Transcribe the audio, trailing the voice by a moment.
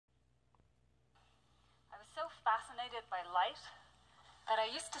fascinated by light that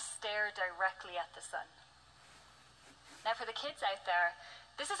I used to stare directly at the sun. Now for the kids out there,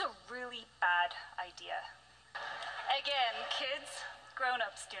 this is a really bad idea. Again, kids,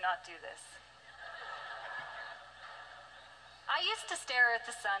 grown-ups do not do this. I used to stare at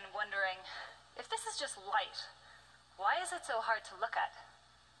the sun wondering, if this is just light, why is it so hard to look at?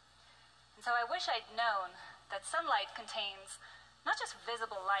 And so I wish I'd known that sunlight contains not just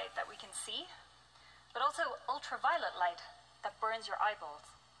visible light that we can see, but also ultraviolet light that burns your eyeballs.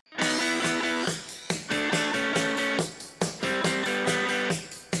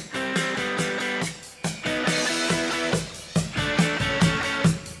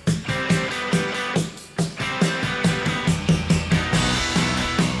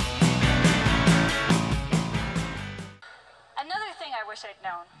 Another thing I wish I'd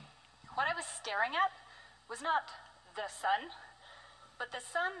known, what I was staring at was not the sun, but the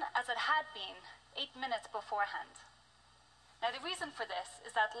sun as it had been 8 minutes beforehand. Now the reason for this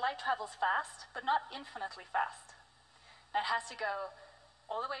is that light travels fast, but not infinitely fast. Now it has to go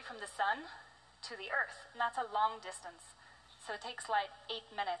all the way from the sun to the earth, and that's a long distance. So it takes light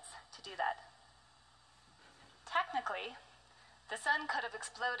 8 minutes to do that. Technically, the sun could have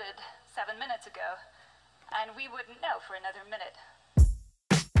exploded 7 minutes ago, and we wouldn't know for another minute.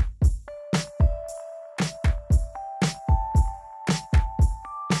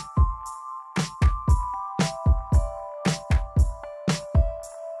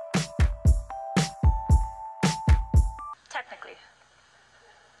 Technically.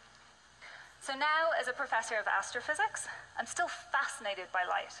 So now, as a professor of astrophysics, I'm still fascinated by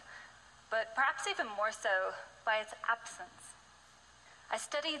light, but perhaps even more so by its absence. I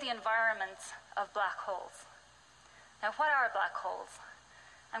study the environments of black holes. Now, what are black holes?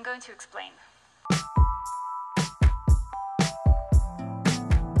 I'm going to explain.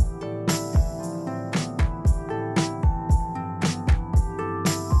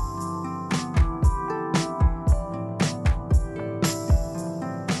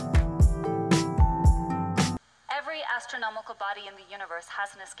 Every astronomical body in the universe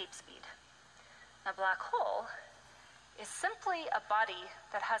has an escape speed. A black hole is simply a body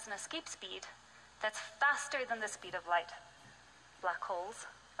that has an escape speed that's faster than the speed of light. Black holes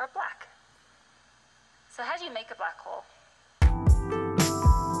are black. So how do you make a black hole?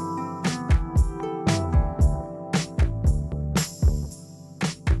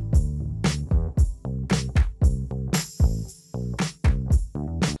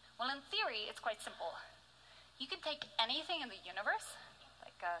 Well, in theory, it's quite simple. You can take anything in the universe,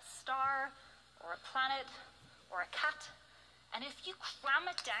 like a star, or a planet, or a cat, and if you cram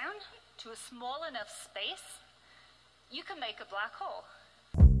it down to a small enough space, you can make a black hole.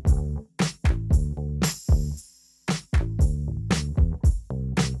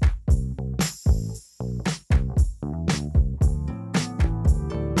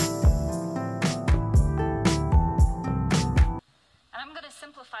 And I'm going to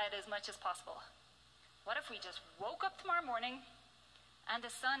simplify it as much as possible. What if we just woke up tomorrow morning and the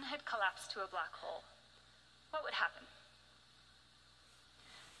sun had collapsed to a black hole? What would happen?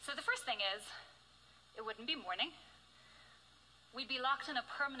 So the first thing is, it wouldn't be morning. We'd be locked in a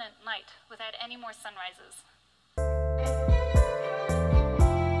permanent night without any more sunrises.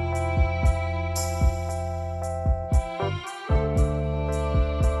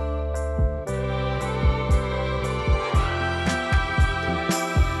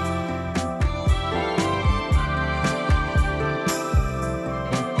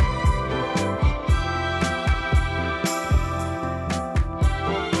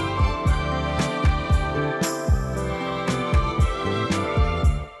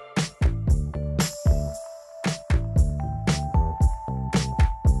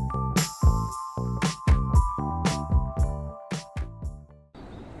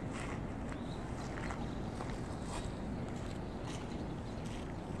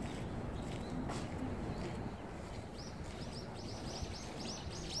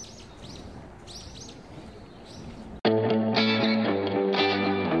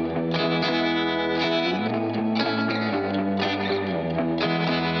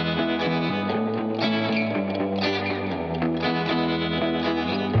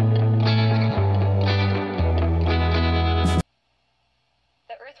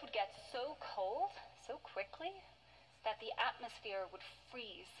 That the atmosphere would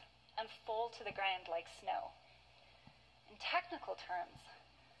freeze and fall to the ground like snow. In technical terms,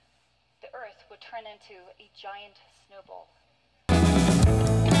 the Earth would turn into a giant snowball.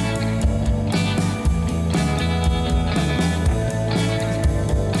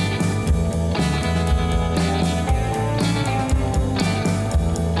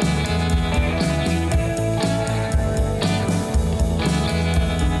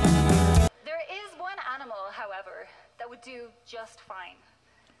 just fine.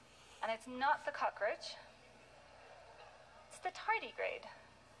 And it's not the cockroach, it's the tardigrade.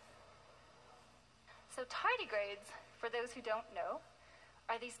 So tardigrades, for those who don't know,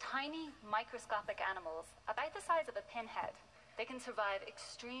 are these tiny microscopic animals about the size of a pinhead. They can survive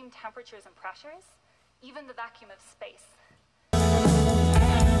extreme temperatures and pressures, even the vacuum of space.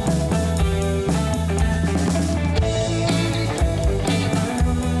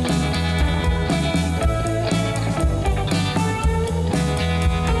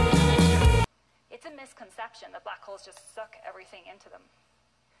 It's a misconception that black holes just suck everything into them.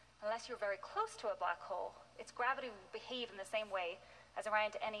 Unless you're very close to a black hole, its gravity will behave in the same way as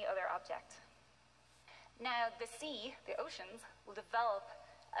around any other object. Now, the sea, the oceans, will develop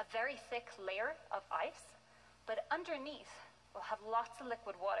a very thick layer of ice, but underneath we'll have lots of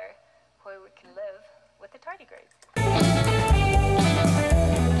liquid water where we can live with the tardigrades.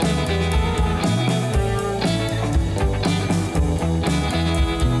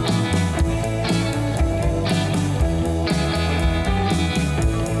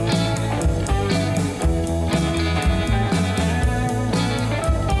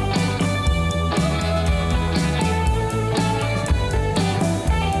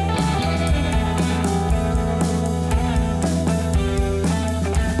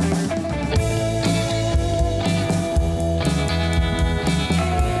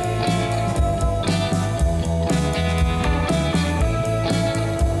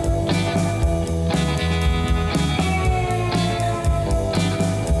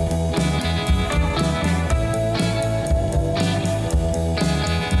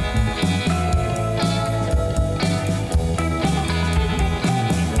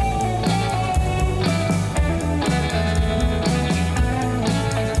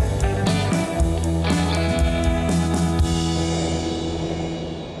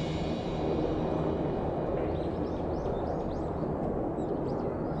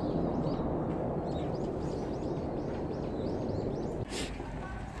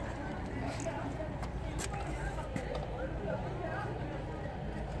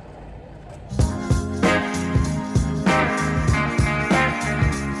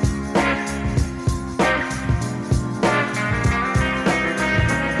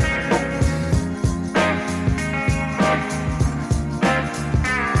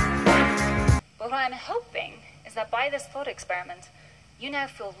 By this thought experiment, you now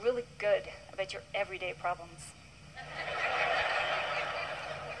feel really good about your everyday problems.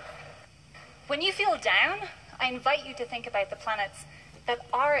 When you feel down, I invite you to think about the planets that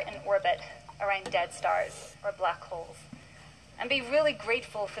are in orbit around dead stars or black holes, and be really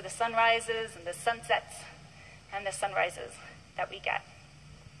grateful for the sunrises and the sunsets and the sunrises that we get.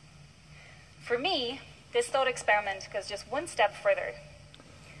 For me, this thought experiment goes just one step further.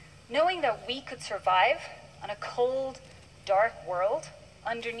 Knowing that we could survive on a cold, dark world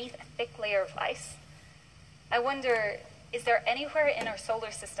underneath a thick layer of ice, I wonder, is there anywhere in our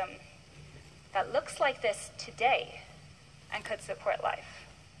solar system that looks like this today and could support life?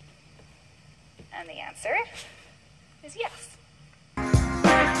 And the answer is yes.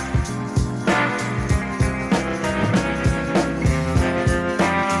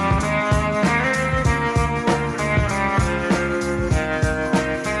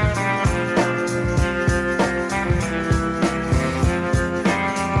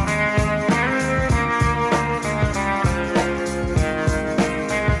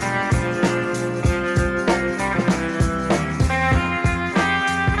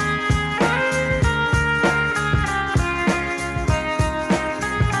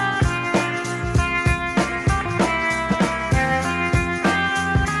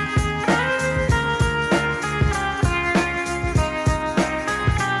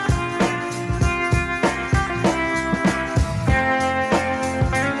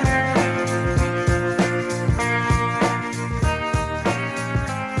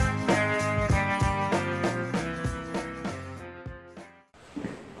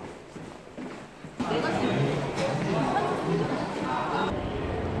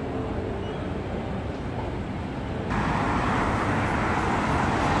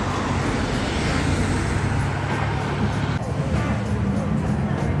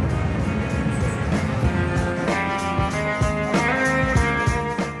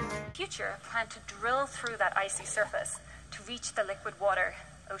 Plan to drill through that icy surface to reach the liquid water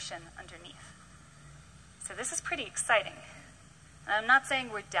ocean underneath. So this is pretty exciting. And I'm not saying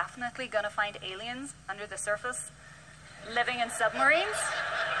we're definitely going to find aliens under the surface living in submarines.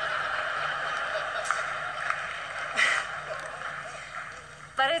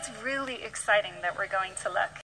 But it's really exciting that we're going to look.